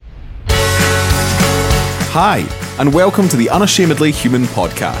Hi, and welcome to the Unashamedly Human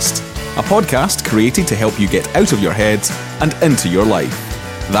podcast, a podcast created to help you get out of your head and into your life.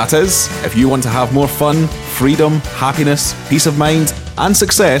 That is, if you want to have more fun, freedom, happiness, peace of mind, and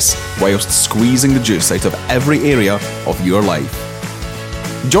success whilst squeezing the juice out of every area of your life.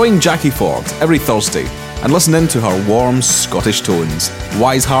 Join Jackie Ford every Thursday and listen in to her warm Scottish tones,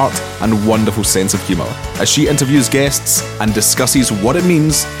 wise heart, and wonderful sense of humour as she interviews guests and discusses what it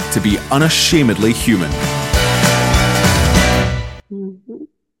means to be unashamedly human.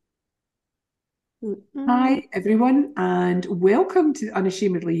 Hi, everyone, and welcome to the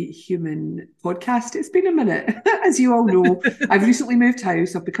Unashamedly Human podcast. It's been a minute. As you all know, I've recently moved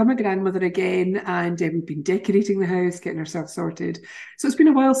house. I've become a grandmother again, and we've been decorating the house, getting ourselves sorted. So it's been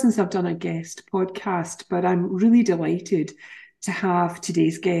a while since I've done a guest podcast, but I'm really delighted to have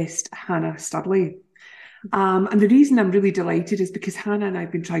today's guest, Hannah Studley. And the reason I'm really delighted is because Hannah and I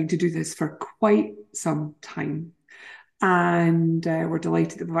have been trying to do this for quite some time. And we're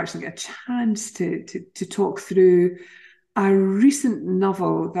delighted that we've actually got a chance to talk through a recent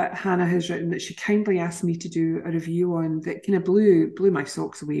novel that Hannah has written that she kindly asked me to do a review on that kind of blew my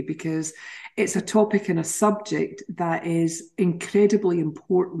socks away, because it's a topic and a subject that is incredibly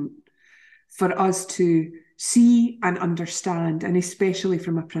important for us to see and understand, and especially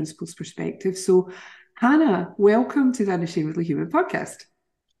from a principal's perspective. So, Hannah, welcome to the Unashamedly Human podcast.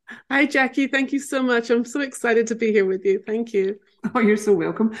 Hi, Jackie. Thank you so much. I'm so excited to be here with you. Thank you. Oh, you're so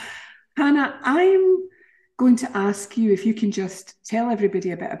welcome. Hannah, I'm going to ask you if you can just tell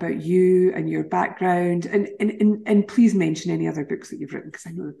everybody a bit about you and your background, and please mention any other books that you've written, because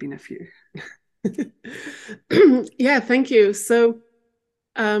I know there have been a few. Yeah, thank you. So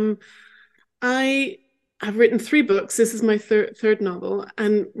I have written 3 books. This is my third novel,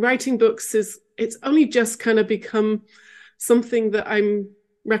 and writing books it's only just kind of become something that I'm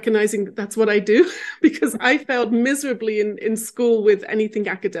recognizing that that's what I do, because I failed miserably in school with anything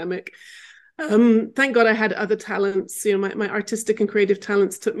academic. Thank God I had other talents. You know, my artistic and creative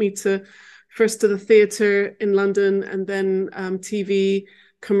talents took me first to the theatre in London, and then TV,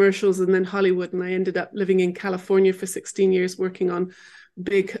 commercials, and then Hollywood. And I ended up living in California for 16 years, working on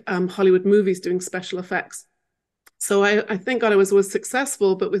big Hollywood movies, doing special effects. So I thank God I was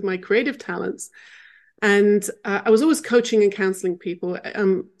successful, but with my creative talents. And I was always coaching and counselling people.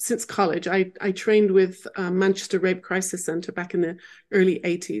 Since college, I trained with Manchester Rape Crisis Centre back in the early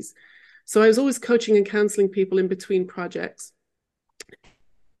 80s. So I was always coaching and counselling people in between projects.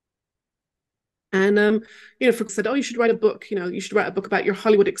 And, folks said, oh, you should write a book. You know, you should write a book about your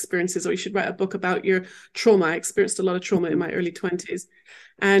Hollywood experiences, or you should write a book about your trauma. I experienced a lot of trauma in my early 20s.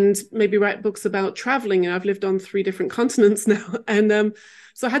 And maybe write books about traveling. And I've lived on 3 different continents now. And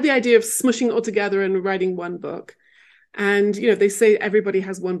so I had the idea of smushing it all together and writing one book. And, they say everybody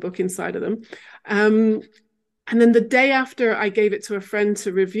has one book inside of them. And then the day after I gave it to a friend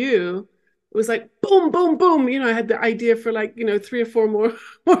to review, it was like, boom, boom, boom. I had the idea for 3 or 4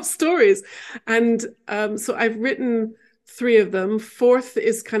 more stories. And so I've written 3 of them. 4th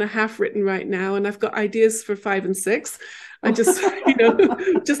is kind of half written right now. And I've got ideas for 5 and 6. I just,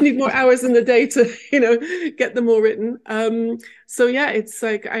 just need more hours in the day to, get them all written. So yeah, it's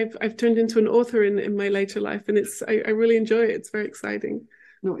like I've turned into an author in my later life, and I really enjoy it. It's very exciting.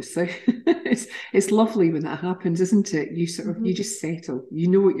 No, it's lovely when that happens, isn't it? You sort of you just settle. You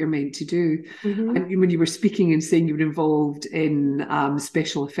know what you're meant to do. And when you were speaking and saying you were involved in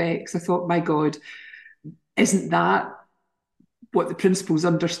special effects, I thought, my God, isn't that what the principal's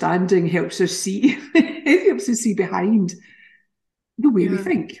understanding helps us see? It helps us see behind the way we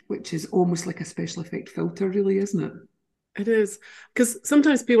think, which is almost like a special effect filter, really, isn't it? It is, because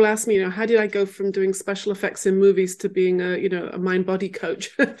sometimes people ask me, how did I go from doing special effects in movies to being a mind-body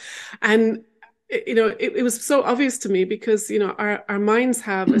coach? And it was so obvious to me, because our minds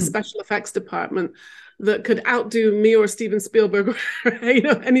have a special effects department that could outdo me or Steven Spielberg or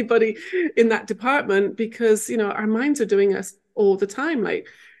anybody in that department, because our minds are doing us all the time, like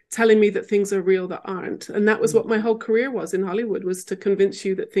telling me that things are real that aren't. And that was what my whole career was in Hollywood, was to convince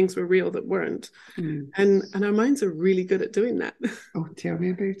you that things were real that weren't. And our minds are really good at doing that. Oh, tell me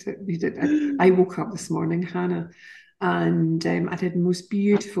about it. You did. I woke up this morning, Hannah, and I had the most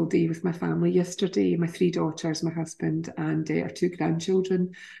beautiful day with my family yesterday. My 3 daughters, my husband, and our 2 grandchildren.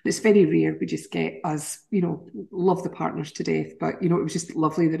 And it's very rare we just get us, love the partners to death, but it was just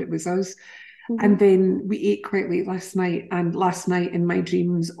lovely that it was us. And then we ate quite late last night. And last night in my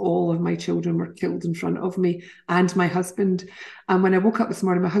dreams, all of my children were killed in front of me, and my husband. And when I woke up this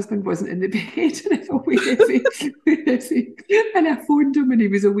morning, my husband wasn't in the bed. And I thought, where is he? And I phoned him, and he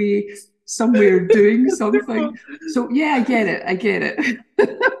was away somewhere doing something. So yeah, I get it.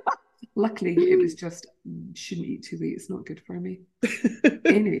 Luckily, it was just shouldn't eat too late. It's not good for me.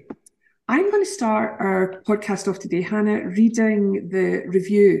 Anyway, I'm going to start our podcast off today, Hannah, reading the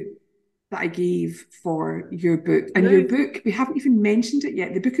review that I gave for your book. And your book, we haven't even mentioned it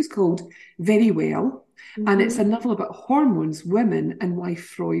yet. The book is called Very Well, and it's a novel about hormones, women, and why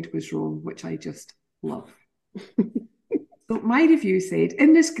Freud was wrong, which I just love. So my review said,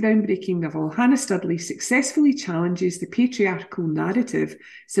 in this groundbreaking novel, Hannah Studley successfully challenges the patriarchal narrative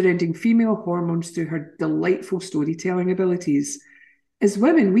surrounding female hormones through her delightful storytelling abilities. As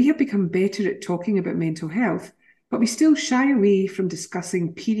women, we have become better at talking about mental health, but we still shy away from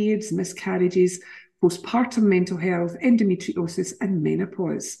discussing periods, miscarriages, postpartum mental health, endometriosis, and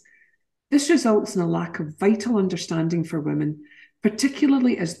menopause. This results in a lack of vital understanding for women,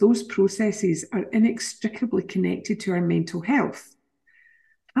 particularly as those processes are inextricably connected to our mental health.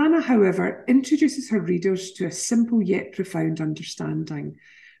 Hannah, however, introduces her readers to a simple yet profound understanding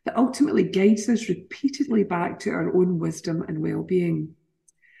that ultimately guides us repeatedly back to our own wisdom and well-being.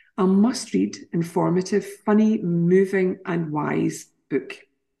 A must-read, informative, funny, moving, and wise book.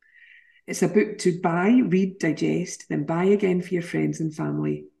 It's a book to buy, read, digest, then buy again for your friends and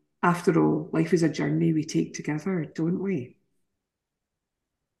family. After all, life is a journey we take together, don't we?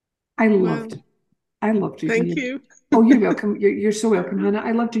 I loved reading Thank you. Oh, you're welcome. You're so welcome, Hannah.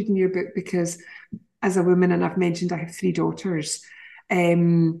 I loved reading your book because as a woman, and I've mentioned I have 3 daughters, I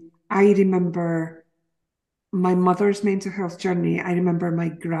remember my mother's mental health journey. I remember my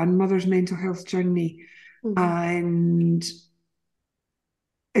grandmother's mental health journey. And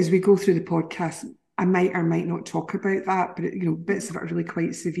as we go through the podcast, I might or might not talk about that, but bits of it are really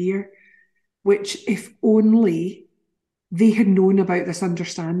quite severe, which if only they had known about this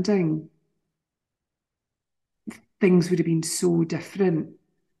understanding, things would have been so different.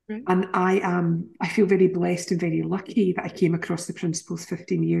 Right. And I feel very blessed and very lucky that I came across the principles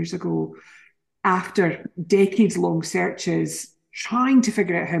 15 years ago after decades-long searches, trying to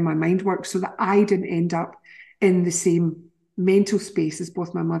figure out how my mind works so that I didn't end up in the same mental space as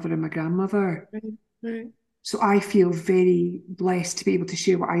both my mother and my grandmother. Right. So I feel very blessed to be able to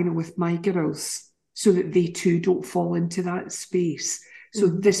share what I know with my girls so that they too don't fall into that space. So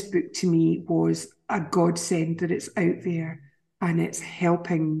this book to me was a godsend that it's out there and it's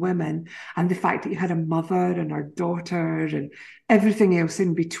helping women. And the fact that you had a mother and her daughter and everything else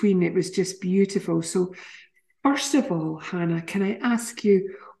in between, it was just beautiful. So first of all, Hannah, can I ask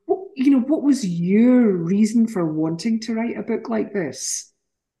you, what was your reason for wanting to write a book like this?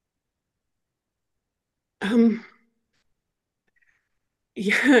 I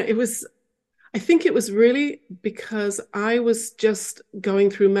think it was really because I was just going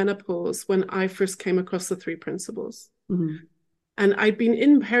through menopause when I first came across the 3 principles. And I'd been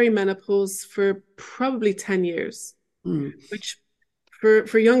in perimenopause for probably 10 years, which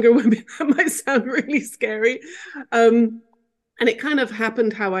for younger women, that might sound really scary. And it kind of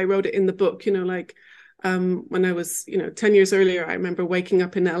happened how I wrote it in the book, when I was, 10 years earlier, I remember waking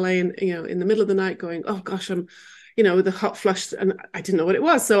up in LA and, in the middle of the night going, oh gosh, I'm, with a hot flush, and I didn't know what it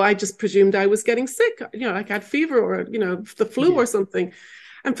was. So I just presumed I was getting sick, like I had fever or, the flu or something.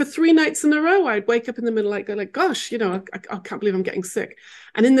 And for 3 nights in a row, I'd wake up in the middle, go like, gosh, I can't believe I'm getting sick.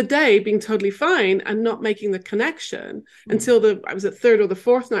 And in the day, being totally fine and not making the connection until I was at 3rd or the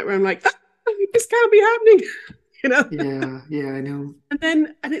 4th night where I'm like, this can't be happening, Yeah, I know.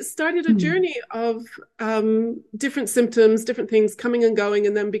 And it started a journey of different symptoms, different things coming and going,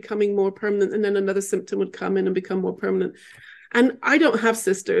 and then becoming more permanent. And then another symptom would come in and become more permanent. And I don't have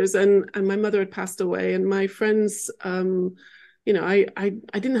sisters, and my mother had passed away, and my friends, I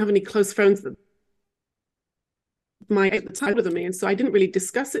didn't have any close friends that at the time with me, and so I didn't really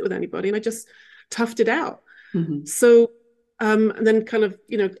discuss it with anybody, and I just toughed it out. So and then kind of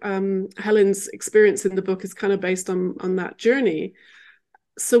Helen's experience in the book is kind of based on that journey.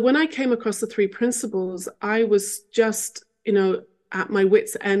 So when I came across the 3 principles, I was just at my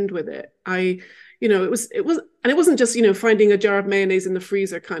wit's end with it. It wasn't just finding a jar of mayonnaise in the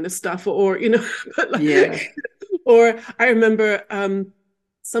freezer kind of stuff, or but or I remember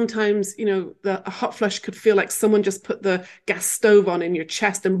sometimes a hot flush could feel like someone just put the gas stove on in your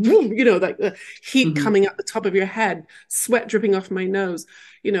chest, and like the heat coming up the top of your head, sweat dripping off my nose,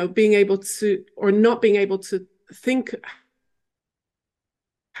 being able to or not being able to think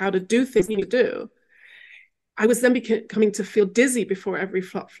how to do things you do. I was then coming to feel dizzy before every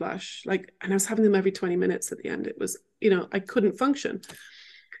hot flush, and I was having them every 20 minutes at the end. It was, I couldn't function.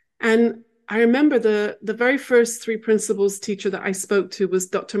 And I remember the very first 3 principles teacher that I spoke to was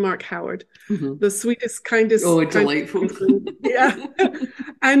Dr. Mark Howard, the sweetest, kindest. Oh, delightful. Yeah.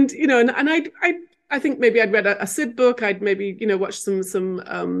 And, I think maybe I'd read a SID book. I'd maybe, watched some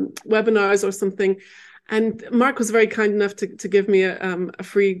webinars or something. And Mark was very kind enough to give me a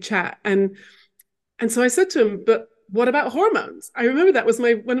free chat. And so I said to him, but what about hormones? I remember that was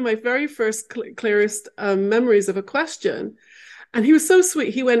one of my very first clearest memories of a question. And he was so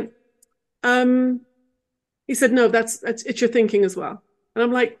sweet. He went, he said, no, it's your thinking as well. And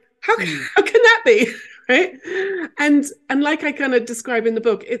I'm like, how can that be? Right. And like I kind of describe in the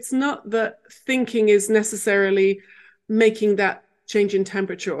book, it's not that thinking is necessarily making that change in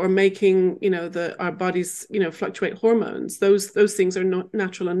temperature or making, our bodies, fluctuate hormones. Those things are not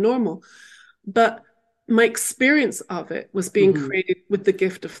natural and normal. But my experience of it was being created with the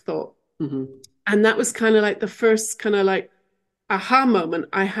gift of thought. And that was kind of like the first kind of like aha moment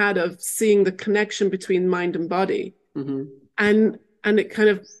I had of seeing the connection between mind and body. And it kind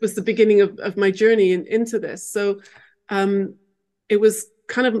of was the beginning of my journey into this. So it was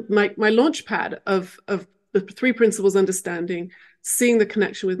kind of my launch pad of the 3 principles understanding, seeing the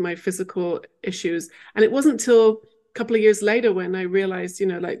connection with my physical issues. And it wasn't until a couple of years later when I realized,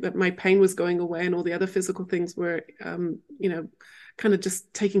 like that my pain was going away and all the other physical things were, kind of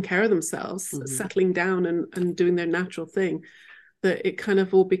just taking care of themselves, settling down and doing their natural thing, that it kind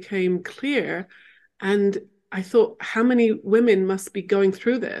of all became clear. And I thought, how many women must be going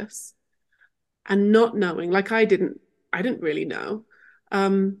through this and not knowing, like I didn't really know.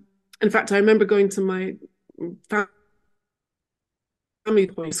 In fact, I remember going to my family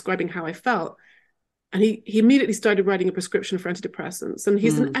describing how I felt. And he immediately started writing a prescription for antidepressants. And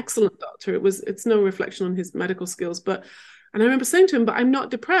he's an excellent doctor. It's no reflection on his medical skills. And I remember saying to him, but I'm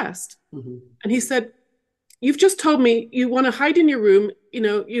not depressed. And he said, you've just told me you want to hide in your room,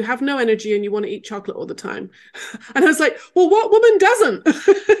 you have no energy and you want to eat chocolate all the time. And I was like, well, what woman doesn't?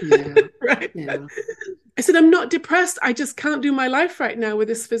 Yeah. Right. Yeah. I said, I'm not depressed. I just can't do my life right now with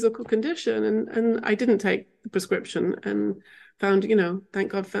this physical condition. And I didn't take the prescription and found,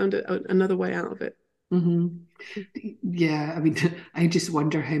 thank God, found another way out of it. Yeah. I mean, I just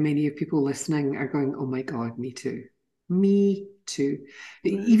wonder how many of people listening are going, oh my God, me too. Me too.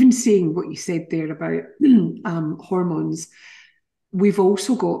 Even saying what you said there about hormones, we've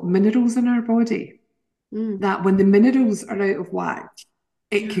also got minerals in our body that when the minerals are out of whack,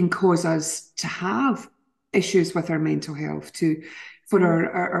 it can cause us to have issues with our mental health, for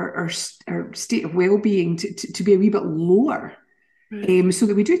our state of well-being to be a wee bit lower. So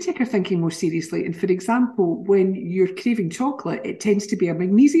that we do take our thinking more seriously. And for example, when you're craving chocolate, it tends to be a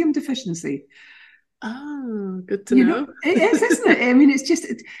magnesium deficiency. Oh, good to know. It is, isn't it? I mean, it's just,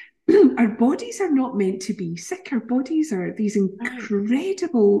 our bodies are not meant to be sick. Our bodies are these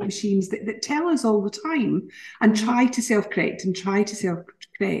incredible machines that tell us all the time and try to self-correct and try to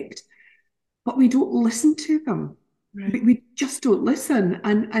self-correct, but we don't listen to them. Right. We just don't listen.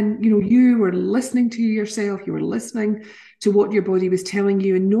 And you were listening to yourself, you were listening to what your body was telling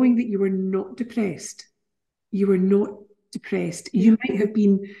you and knowing that you were not depressed. You were not depressed. You might have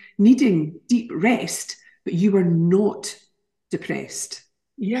been needing deep rest, but you were not depressed.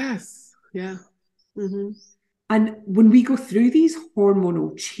 Yes. Yeah. And when we go through these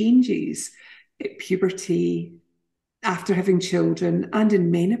hormonal changes at puberty, after having children, and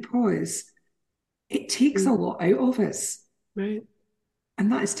in menopause, it takes a lot out of us. Right.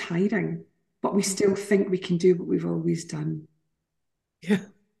 And that is tiring. But we still think we can do what we've always done. Yeah.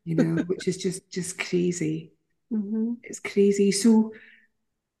 Which is just crazy. It's crazy. So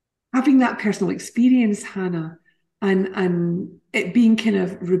having that personal experience, Hannah, and it being kind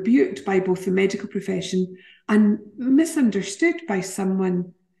of rebuked by both the medical profession and misunderstood by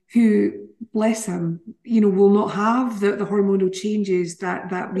someone who, bless him, will not have the hormonal changes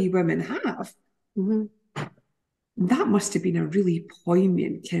that we women have. That must have been a really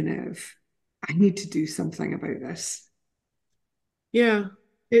poignant kind of, I need to do something about this. Yeah.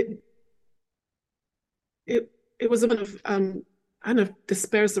 It was a bit of I don't know if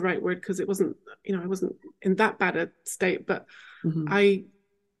despair is the right word, because it wasn't, I wasn't in that bad a state, but I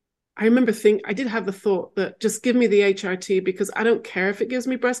remember I did have the thought that just give me the HRT, because I don't care if it gives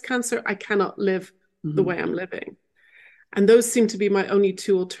me breast cancer, I cannot live the way I'm living. And those seem to be my only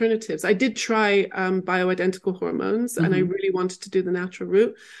 2 alternatives. I did try bioidentical hormones, and I really wanted to do the natural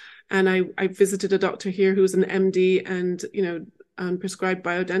route. And I visited a doctor here who was an MD and prescribed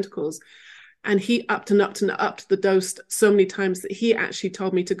bioidenticals. And he upped and upped and upped the dose so many times that he actually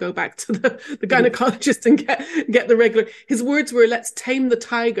told me to go back to the gynecologist and get the regular. His words were, let's tame the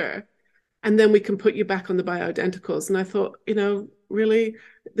tiger and then we can put you back on the bioidenticals. And I thought, really,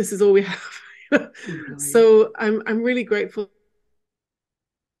 this is all we have. Really? So I'm really grateful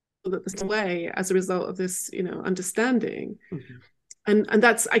that this way as a result of this, understanding. And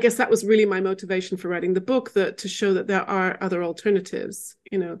that's, I guess that was really my motivation for writing the book, that to show that there are other alternatives,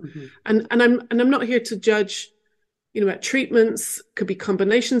 and I'm not here to judge, at treatments, could be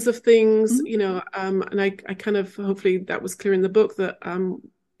combinations of things, and I kind of, hopefully that was clear in the book, that,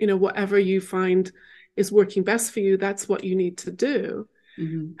 whatever you find is working best for you, that's what you need to do.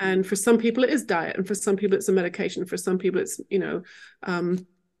 And for some people it is diet, and for some people it's a medication, for some people it's,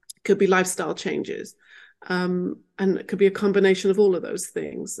 could be lifestyle changes. And it could be a combination of all of those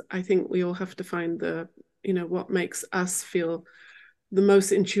things. I think we all have to find what makes us feel the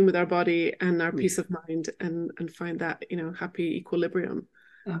most in tune with our body and our peace of mind, and find that, happy equilibrium.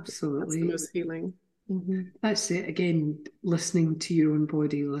 Absolutely. That's the most healing. That's it. Again, listening to your own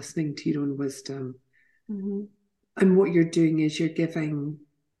body, listening to your own wisdom. And what you're doing is you're giving,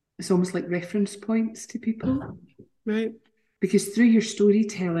 it's almost like reference points to people. Right. Because through your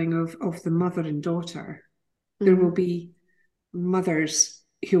storytelling of the mother and daughter, there will be mothers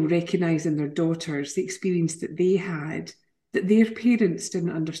who'll recognise in their daughters the experience that they had, that their parents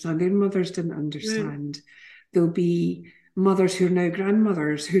didn't understand, their mothers didn't understand. Right. There'll be mothers who are now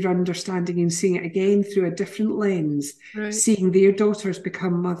grandmothers who are understanding and seeing it again through a different lens, right. Seeing their daughters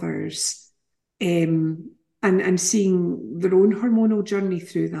become mothers, and seeing their own hormonal journey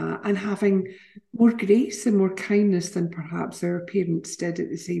through that, and having more grace and more kindness than perhaps our parents did at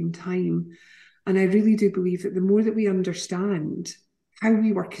the same time. And I really do believe that the more that we understand how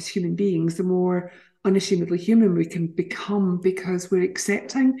we work as human beings, the more unashamedly human we can become, because we're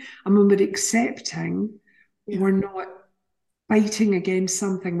accepting. And when we're accepting, we're not fighting against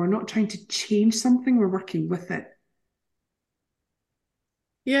something. We're not trying to change something. We're working with it.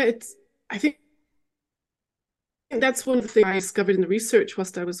 Yeah, I think that's one of the things I discovered in the research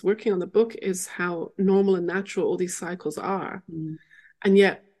whilst I was working on the book, is how normal and natural all these cycles are. And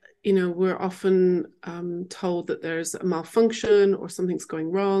yet, we're often told that there's a malfunction or something's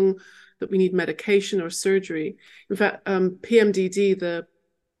going wrong, that we need medication or surgery. In fact, PMDD,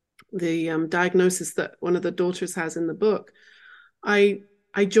 the diagnosis that one of the daughters has in the book, I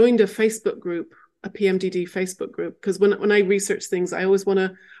joined a Facebook group, a PMDD Facebook group, because when I research things, I always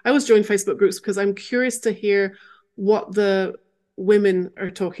join Facebook groups because I'm curious to hear what the women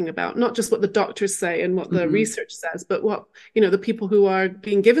are talking about, not just what the doctors say and what the research says, but what, the people who are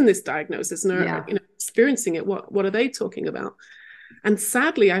being given this diagnosis and are experiencing it, what are they talking about? And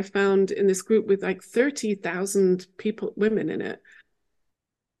sadly, I found in this group with like 30,000 women in it,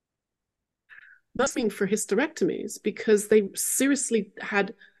 asking for hysterectomies because they seriously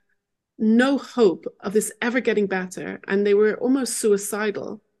had no hope of this ever getting better, and they were almost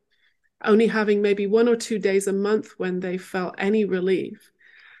suicidal, only having maybe 1 or 2 days a month when they felt any relief.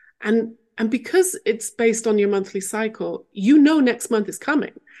 And because it's based on your monthly cycle, next month is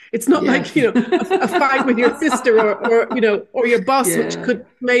coming. It's not like, a fight with your sister or your boss, which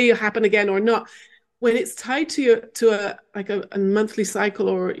may happen again or not. When it's tied to a monthly cycle,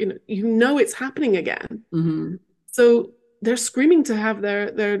 or it's happening again. So they're screaming to have their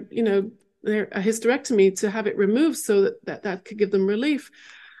a hysterectomy, to have it removed so that could give them relief.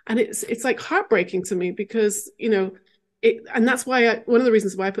 And it's like heartbreaking to me, because and that's why one of the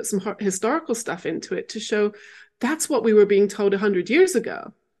reasons why I put some historical stuff into it, to show that's what we were being told 100 years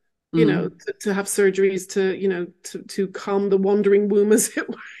ago. To have surgeries to calm the wandering womb, as it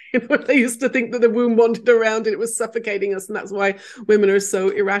were. They used to think that the womb wandered around and it was suffocating us, and that's why women are so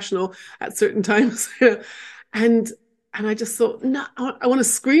irrational at certain times. And I just thought, no, I want to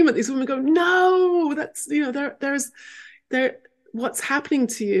scream at these women, go, no, that's there. What's happening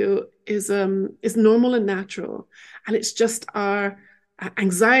to you is normal and natural, and it's just our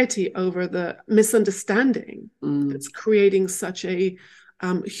anxiety over the misunderstanding that's creating such a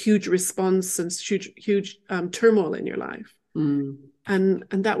huge response and huge turmoil in your life. And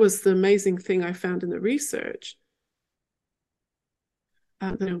that was the amazing thing I found in the research.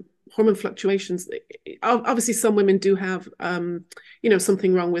 Hormone fluctuations. Obviously, some women do have,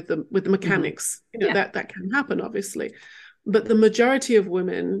 something wrong with the mechanics. That can happen, obviously, but the majority of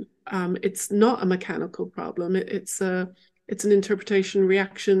women, it's not a mechanical problem. It's an interpretation,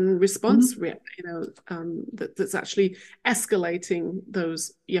 reaction, response, that's actually escalating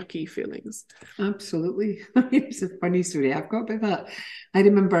those yucky feelings. Absolutely. It's a funny story I've got about that. I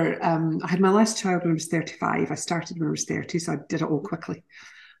remember I had my last child when I was 35. I started when I was 30, so I did it all quickly.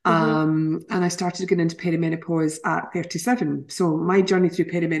 And I started going into perimenopause at 37. So my journey through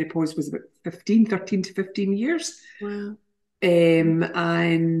perimenopause was about 13 to 15 years. Wow.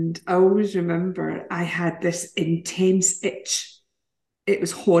 And I always remember I had this intense itch. It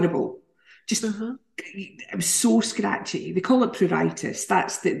was horrible. Just it was so scratchy. They call it pruritus.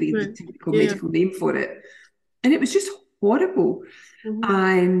 That's the typical medical name for it. And it was just horrible.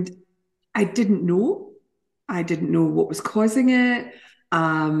 And I didn't know what was causing it.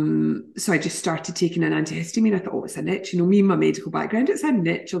 So I just started taking an antihistamine. I thought, oh, it's an itch. Me and my medical background, it's an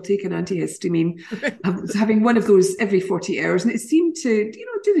itch. I'll take an antihistamine. I was having one of those every 48 hours, and it seemed to,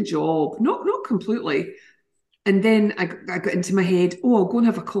 do the job. Not completely. And then I got into my head, oh, I'll go and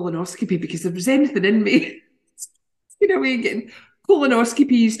have a colonoscopy because if there's anything in me, we're getting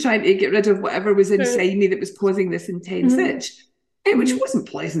colonoscopies trying to get rid of whatever was inside me that was causing this intense itch, which wasn't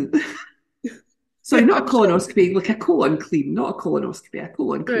pleasant. Sorry, not a colonoscopy, like a colon clean, not a colonoscopy, a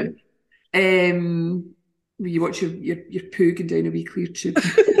colon clean. Where you watch your poo going down a wee clear tube.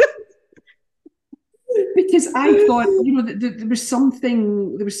 Because I thought, that there was some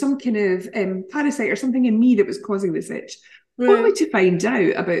kind of parasite or something in me that was causing this itch. Only to find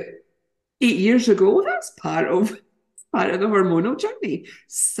out about 8 years ago, that's part of the hormonal journey.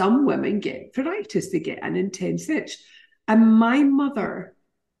 Some women get pruritus, they get an intense itch. And my mother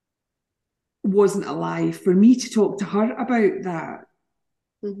wasn't alive for me to talk to her about that.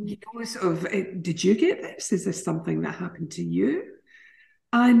 Sort of, did you get this? Is this something that happened to you?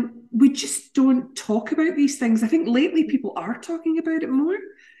 And we just don't talk about these things. I think lately people are talking about it more.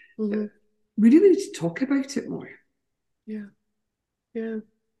 We really need to talk about it more. Yeah.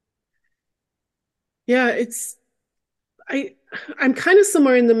 I'm kind of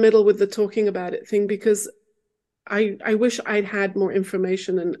somewhere in the middle with the talking about it thing, because I wish I'd had more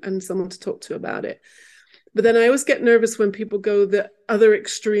information and someone to talk to about it. But then I always get nervous when people go the other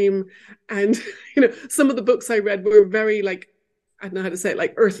extreme. And, some of the books I read were very, like, I don't know how to say it,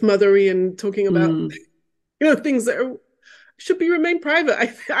 like earth mothery and talking about, things that should remain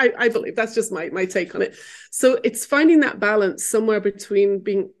private. I believe that's just my take on it. So it's finding that balance somewhere between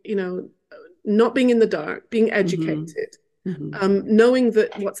being, not being in the dark, being educated, knowing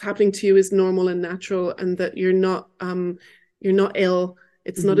that what's happening to you is normal and natural, and that you're not ill.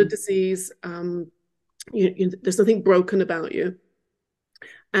 It's not a disease. There's nothing broken about you.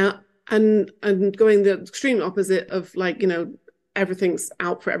 And going the extreme opposite of, like, everything's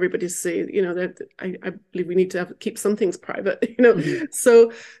out for everybody to see. I believe we need to keep some things private.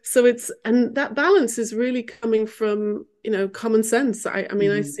 So it's, and that balance is really coming from common sense. I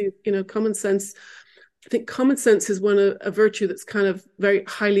mean, I see common sense. I think common sense is a virtue that's kind of very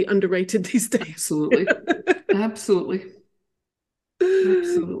highly underrated these days. Absolutely.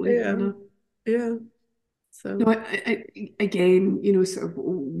 Yeah. So no, I, again, sort of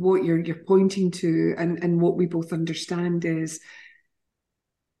what you're pointing to, and what we both understand is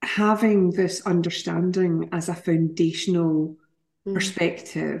having this understanding as a foundational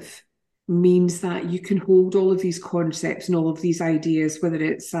perspective means that you can hold all of these concepts and all of these ideas, whether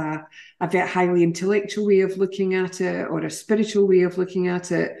it's a very highly intellectual way of looking at it, or a spiritual way of looking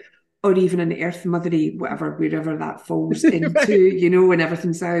at it, or even an earth mothery, wherever that falls into, when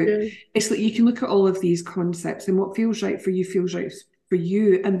everything's out. It's like you can look at all of these concepts, and what feels right for you feels right for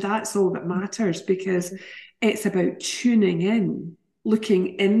you. And that's all that matters, because it's about tuning in,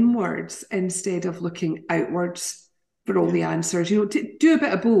 looking inwards instead of looking outwards for all the answers. To do a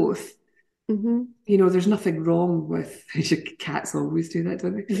bit of both. There's nothing wrong with, cats always do that,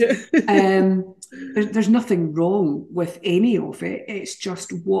 don't they? There's nothing wrong with any of it. It's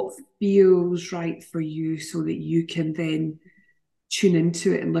just what feels right for you, so that you can then tune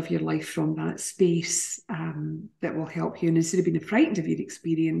into it and live your life from that space that will help you. And instead of being frightened of your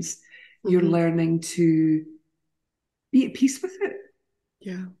experience, you're learning to be at peace with it.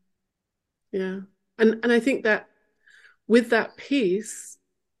 Yeah. And I think that with that peace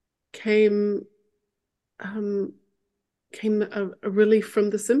came a relief from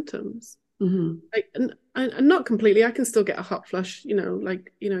the symptoms. Like, and not completely. I can still get a hot flush,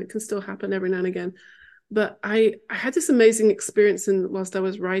 it can still happen every now and again. But I had this amazing experience, and whilst I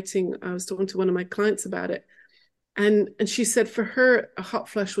was writing, I was talking to one of my clients about it, and she said for her a hot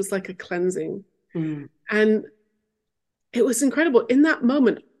flush was like a cleansing, and it was incredible in that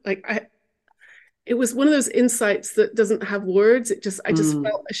moment. Like it was one of those insights that doesn't have words. I just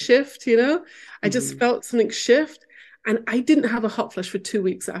felt a shift, I just felt something shift, and I didn't have a hot flush for 2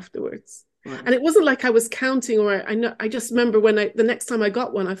 weeks afterwards. And it wasn't like I was counting, or I just remember when the next time I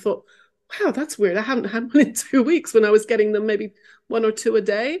got one, I thought, wow, that's weird. I haven't had one in 2 weeks, when I was getting them maybe 1 or 2 a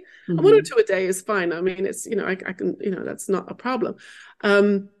day. And 1 or 2 a day is fine. I mean, it's, I can, that's not a problem.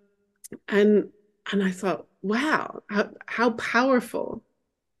 And I thought, wow, how powerful,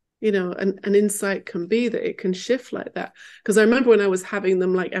 an insight can be, that it can shift like that. Because I remember when I was having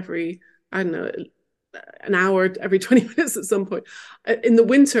them like every, I don't know, an hour every 20 minutes at some point. In the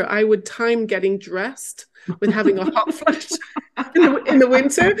winter, I would time getting dressed with having a hot flash in the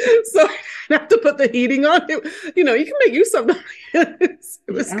winter. So I have to put the heating on. You can make use of that.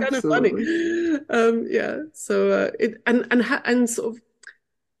 It was kind of funny. So and sort of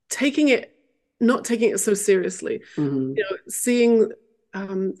not taking it so seriously, seeing,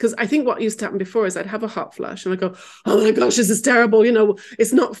 because I think what used to happen before is I'd have a hot flash and I go, oh my gosh, this is terrible.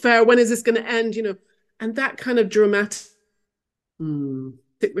 It's not fair. When is this going to end? And that kind of dramatic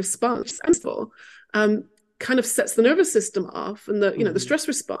response, kind of sets the nervous system off, and the stress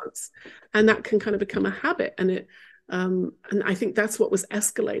response, and that can kind of become a habit. And and I think that's what was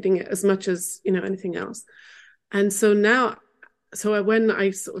escalating it as much as anything else. And so now, when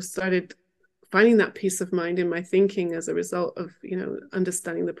I sort of started finding that peace of mind in my thinking as a result of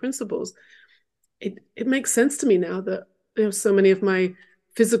understanding the principles, it makes sense to me now that so many of my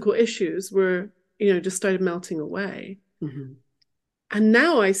physical issues were just started melting away. And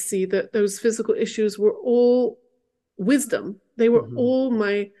now I see that those physical issues were all wisdom. They were all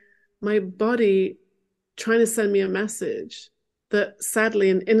my body trying to send me a message that sadly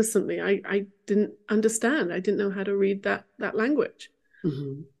and innocently I didn't understand. I didn't know how to read that language.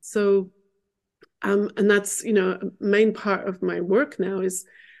 So and that's a main part of my work now is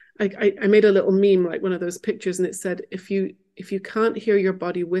I made a little meme, like one of those pictures, and it said, if you can't hear your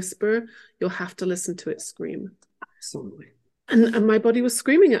body whisper, you'll have to listen to it scream. Absolutely. And my body was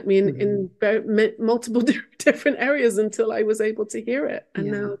screaming at me in multiple different areas until I was able to hear it,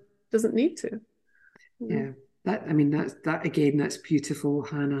 and now it doesn't need to. Yeah, that's beautiful,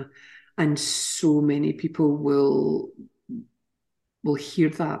 Hannah. And so many people will hear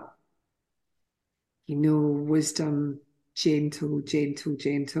that, wisdom, gentle,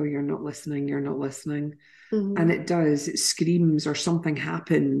 you're not listening. And it does, it screams, or something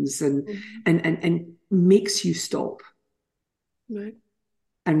happens and makes you stop. Right.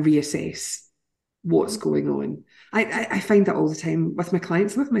 And reassess what's going on. I find that all the time with my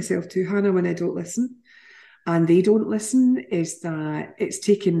clients, with myself too, Hannah, when I don't listen and they don't listen, is that it's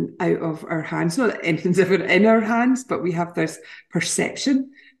taken out of our hands. Not that anything's ever in our hands, but we have this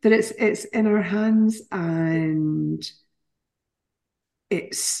perception that it's in our hands, and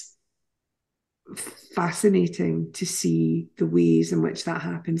it's fascinating to see the ways in which that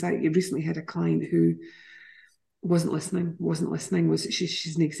happens. I recently had a client who wasn't listening.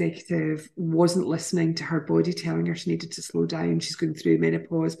 She's an executive, wasn't listening to her body telling her she needed to slow down. She's going through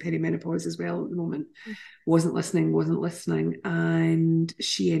menopause, perimenopause as well at the moment. Wasn't listening. And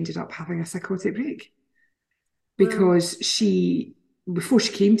she ended up having a psychotic break because before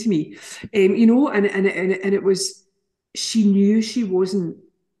she came to me, and it was, she knew she wasn't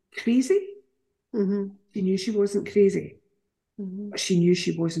crazy. She knew she wasn't crazy, but she knew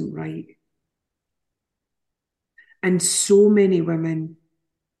she wasn't right. And so many women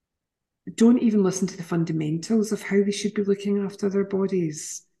don't even listen to the fundamentals of how they should be looking after their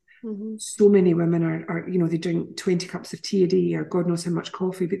bodies. So many women are they drink 20 cups of tea a day, or God knows how much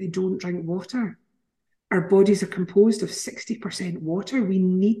coffee, but they don't drink water. Our bodies are composed of 60% water. We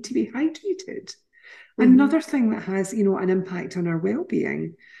need to be hydrated. Another thing that has, an impact on our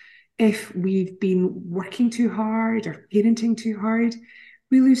well-being, if we've been working too hard or parenting too hard,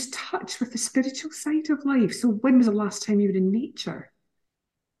 we lose touch with the spiritual side of life. So when was the last time you were in nature?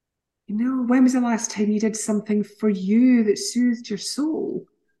 When was the last time you did something for you that soothed your soul?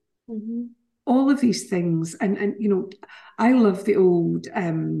 All of these things. And I love the old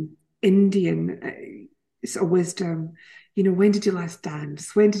Indian sort of wisdom. When did you last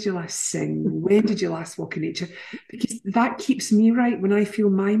dance? When did you last sing? When did you last walk in nature? Because that keeps me right when I feel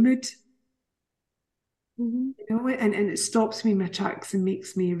my mood. And it stops me in my tracks and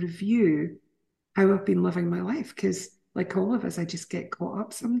makes me review how I've been living my life, because like all of us, I just get caught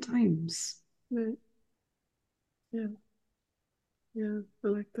up sometimes. Right. Yeah, I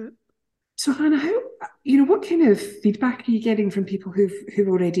like that. So Hannah, what kind of feedback are you getting from people who've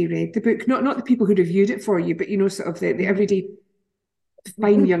already read the book? Not the people who reviewed it for you, but sort of the everyday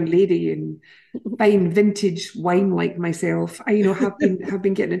fine young lady and fine vintage wine like myself. I have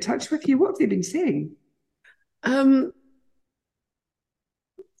been getting in touch with you. What have they been saying?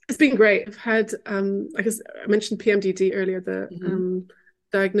 It's been great. I've had, I guess I mentioned PMDD earlier, the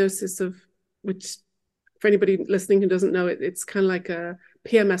diagnosis of which, for anybody listening who doesn't know it, it's kind of like a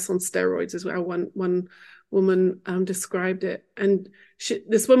PMS on steroids, is how one woman described it. And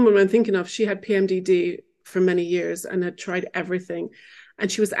this one woman I'm thinking of, she had PMDD for many years and had tried everything,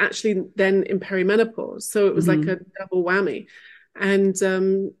 and she was actually then in perimenopause, so it was like a double whammy. And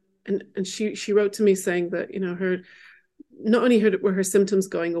she wrote to me saying that her not only were her symptoms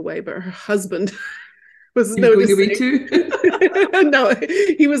going away, but her husband was He was going noticing. away too. No,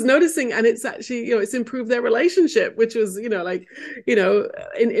 he was noticing, and it's actually, it's improved their relationship, which was, like, in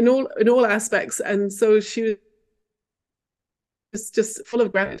all aspects. And so she was just full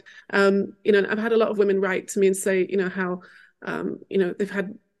of gratitude. And I've had a lot of women write to me and say, how, they've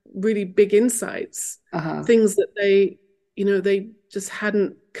had really big insights, things that they just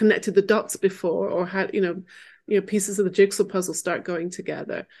hadn't connected the dots before, or had, pieces of the jigsaw puzzle start going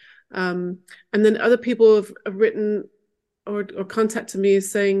together. And then other people have written or contacted me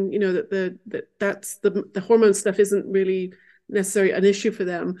saying, that's the hormone stuff isn't really necessarily an issue for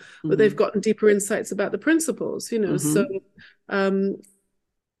them, but they've gotten deeper insights about the principles, so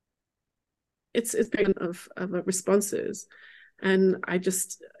it's been of responses. And I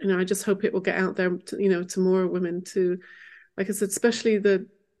just hope it will get out there to more women, to, like I said, especially the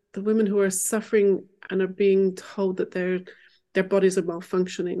women who are suffering and are being told that their bodies are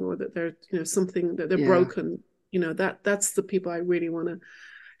malfunctioning, or that they're something, that they're broken. That's the people I really want to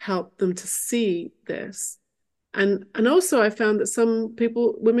help them to see this. And also I found that some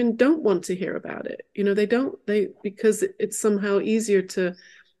women don't want to hear about it. Because it's somehow easier to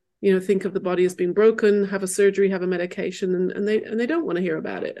think of the body as being broken, have a surgery, have a medication, and they don't want to hear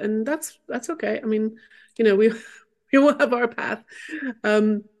about it. And that's okay. I mean, we all have our path.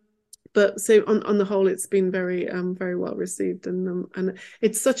 But so on the whole, it's been very very well received, and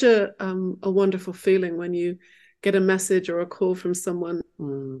it's such a wonderful feeling when you get a message or a call from someone,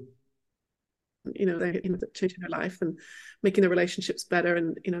 they're changing their life and making their relationships better,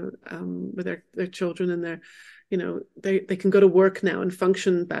 and with their children, and they can go to work now and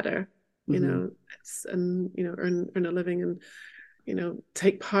function better, and earn a living, and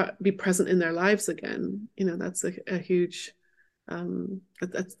take part, be present in their lives again. That's a huge.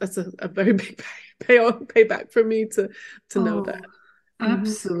 That's a very big payback for me to know that.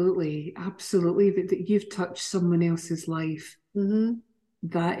 Absolutely that you've touched someone else's life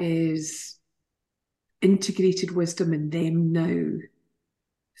that is integrated wisdom in them now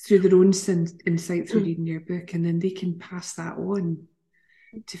through their own insight through reading your book, and then they can pass that on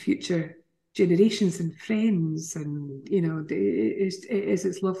to future generations and friends. And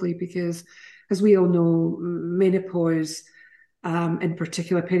it's lovely, because as we all know, menopause, in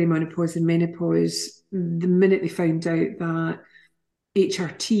particular perimenopause and menopause, the minute they found out that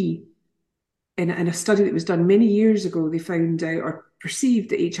HRT, in a study that was done many years ago, they found out or perceived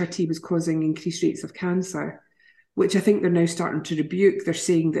that HRT was causing increased rates of cancer, which I think they're now starting to rebuke. They're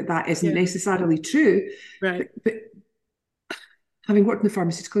saying that isn't necessarily true. Right. But having worked in the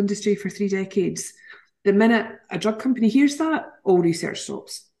pharmaceutical industry for 3 decades, the minute a drug company hears that, all research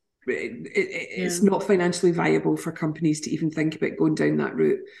stops. It's not financially viable for companies to even think about going down that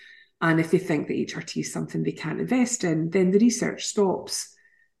route. And if they think that HRT is something they can't invest in, then the research stops.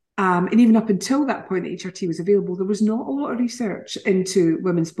 And even up until that point that HRT was available, there was not a lot of research into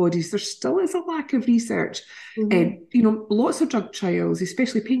women's bodies. There still is a lack of research. Lots of drug trials,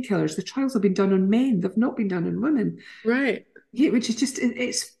 especially painkillers, the trials have been done on men. They've not been done on women. Right. Yeah, which is just,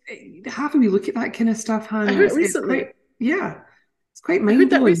 it's having we look at that kind of stuff, Hannah. I heard recently. It's quite mind-blowing. I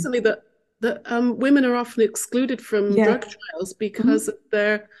heard that recently, that women are often excluded from drug trials because of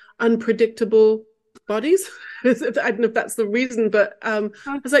their unpredictable bodies. I don't know if that's the reason, but I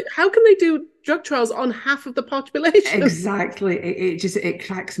was like, how can they do drug trials on half of the population? Exactly. It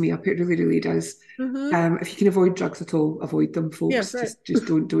cracks me up. It really, really does. If you can avoid drugs at all, avoid them, folks. Yeah, right. Just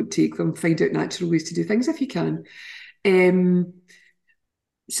don't take them. Find out natural ways to do things if you can.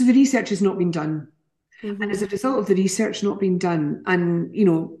 So the research has not been done. And as a result of the research not being done, and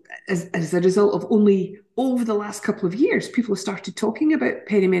as a result of only over the last couple of years, people have started talking about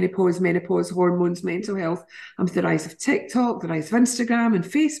perimenopause, menopause, hormones, mental health, and with the rise of TikTok, the rise of Instagram and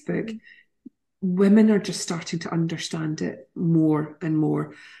Facebook, women are just starting to understand it more and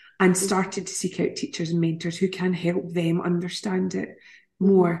more, and starting to seek out teachers and mentors who can help them understand it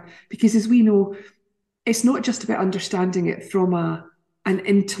more. Because as we know, it's not just about understanding it from an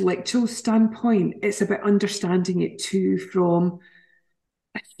intellectual standpoint, it's about understanding it too from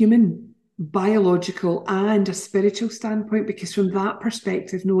a human, biological, and a spiritual standpoint, because from that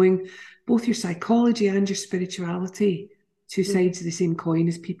perspective, knowing both your psychology and your spirituality, two sides of the same coin,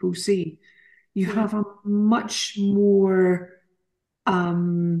 as people say, you have a much more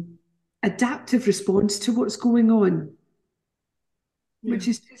adaptive response to what's going on, which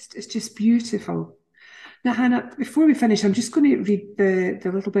is just beautiful. Now, Hannah, before we finish, I'm just going to read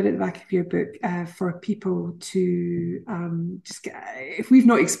the little bit at the back of your book for people to just get, if we've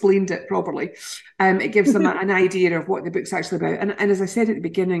not explained it properly, it gives them an idea of what the book's actually about. And as I said at the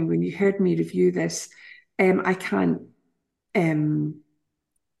beginning, when you heard me review this, I can't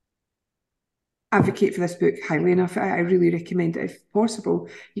advocate for this book highly enough. I really recommend it. If possible,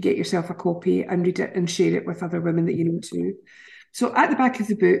 you get yourself a copy and read it and share it with other women that you know too. So at the back of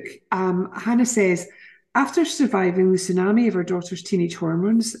the book, Hannah says, after surviving the tsunami of her daughter's teenage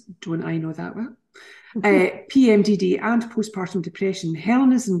hormones, don't I know that well? PMDD and postpartum depression,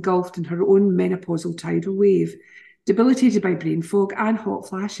 Helen is engulfed in her own menopausal tidal wave. Debilitated by brain fog and hot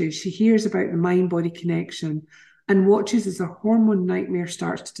flashes, she hears about the mind-body connection and watches as a hormone nightmare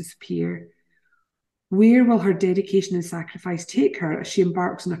starts to disappear. Where will her dedication and sacrifice take her as she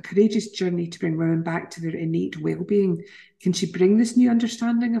embarks on a courageous journey to bring women back to their innate well-being? Can she bring this new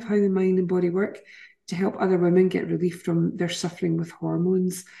understanding of how the mind and body work to help other women get relief from their suffering with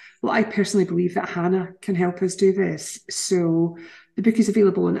hormones? Well, I personally believe that Hannah can help us do this. So the book is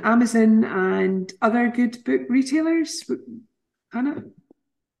available on Amazon and other good book retailers. Hannah?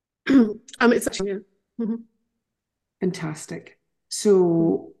 It's actually, yeah. Mm-hmm. Fantastic.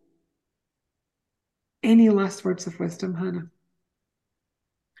 So any last words of wisdom, Hannah?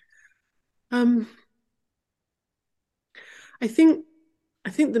 I think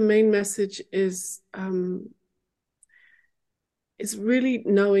the main message is really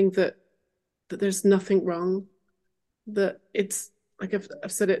knowing that there's nothing wrong, that it's like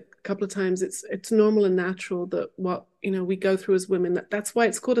I've said it a couple of times, it's normal and natural that what we go through as women, that's why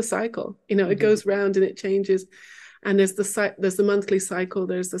it's called a cycle. It goes round and it changes, and there's the monthly cycle,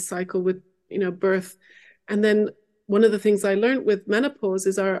 there's the cycle with birth, and then one of the things I learned with menopause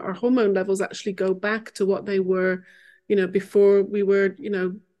is our hormone levels actually go back to what they were before we were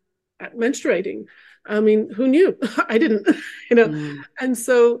menstruating. I mean, who knew? I didn't, And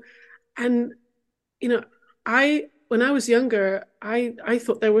so, when I was younger, I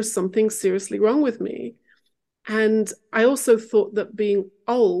thought there was something seriously wrong with me. And I also thought that being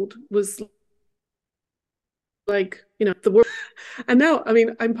old was like, the worst. And now, I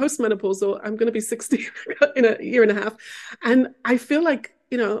mean, I'm postmenopausal. I'm going to be 60 in a year and a half. And I feel like,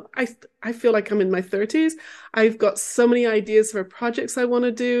 I feel like I'm in my 30s. I've got so many ideas for projects I want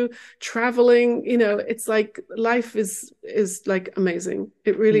to do, traveling, it's like life is like amazing.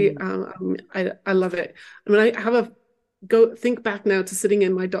 It really, I love it. I mean, I think back now to sitting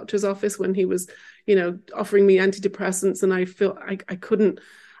in my doctor's office when he was, offering me antidepressants, and I feel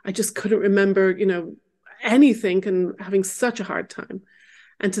I just couldn't remember, anything, and having such a hard time.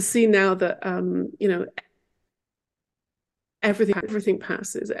 And to see now that, everything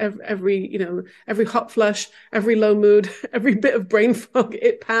passes, every hot flush, every low mood, every bit of brain fog,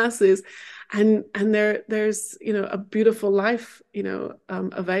 it passes, and there's a beautiful life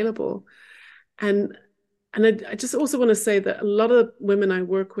available. And I just also want to say that a lot of women I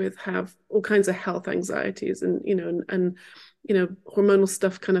work with have all kinds of health anxieties, and hormonal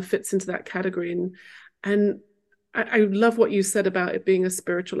stuff kind of fits into that category, and I love what you said about it being a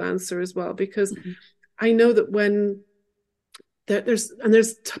spiritual answer as well, because I know that when there's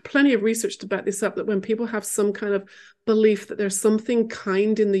plenty of research to back this up, that when people have some kind of belief that there's something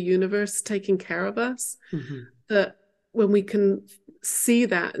kind in the universe taking care of us, that when we can see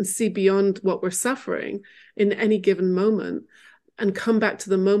that and see beyond what we're suffering in any given moment and come back to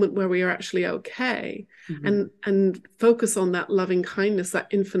the moment where we are actually okay, and focus on that loving kindness, that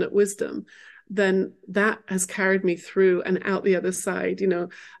infinite wisdom, then that has carried me through and out the other side.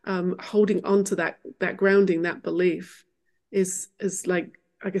 Holding on to that grounding, that belief is like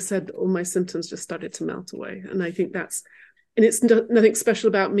I said, all my symptoms just started to melt away. And I think it's nothing special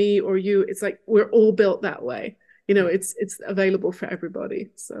about me or you. It's like we're all built that way. It's available for everybody.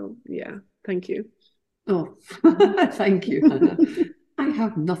 So yeah, thank you. Oh, thank you, Hannah. I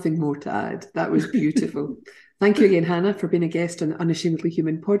have nothing more to add. That was beautiful. Thank you again, Hannah, for being a guest on the Unashamedly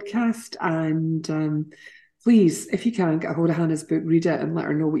Human podcast. And please, if you can, get a hold of Hannah's book, read it, and let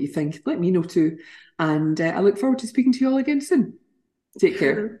her know what you think. Let me know too. And I look forward to speaking to you all again soon. Take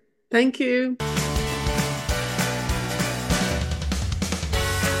care. Thank you.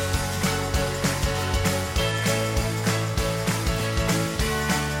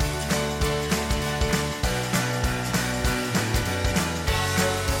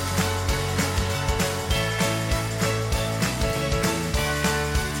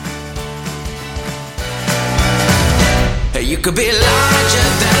 You could be larger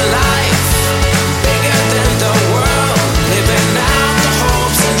than life, bigger than the world, living out the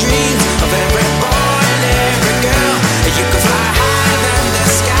hopes and dreams of every boy and every girl. You could fly higher than the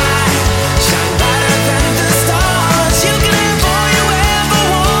sky, shine brighter than the stars. You can have all you ever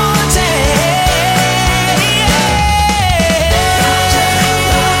wanted.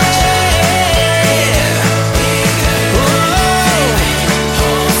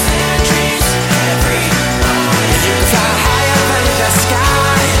 Hopes and dreams, every boy. You can fly higher than the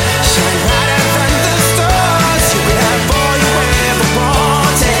sky, shine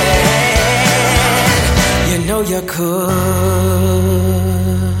could.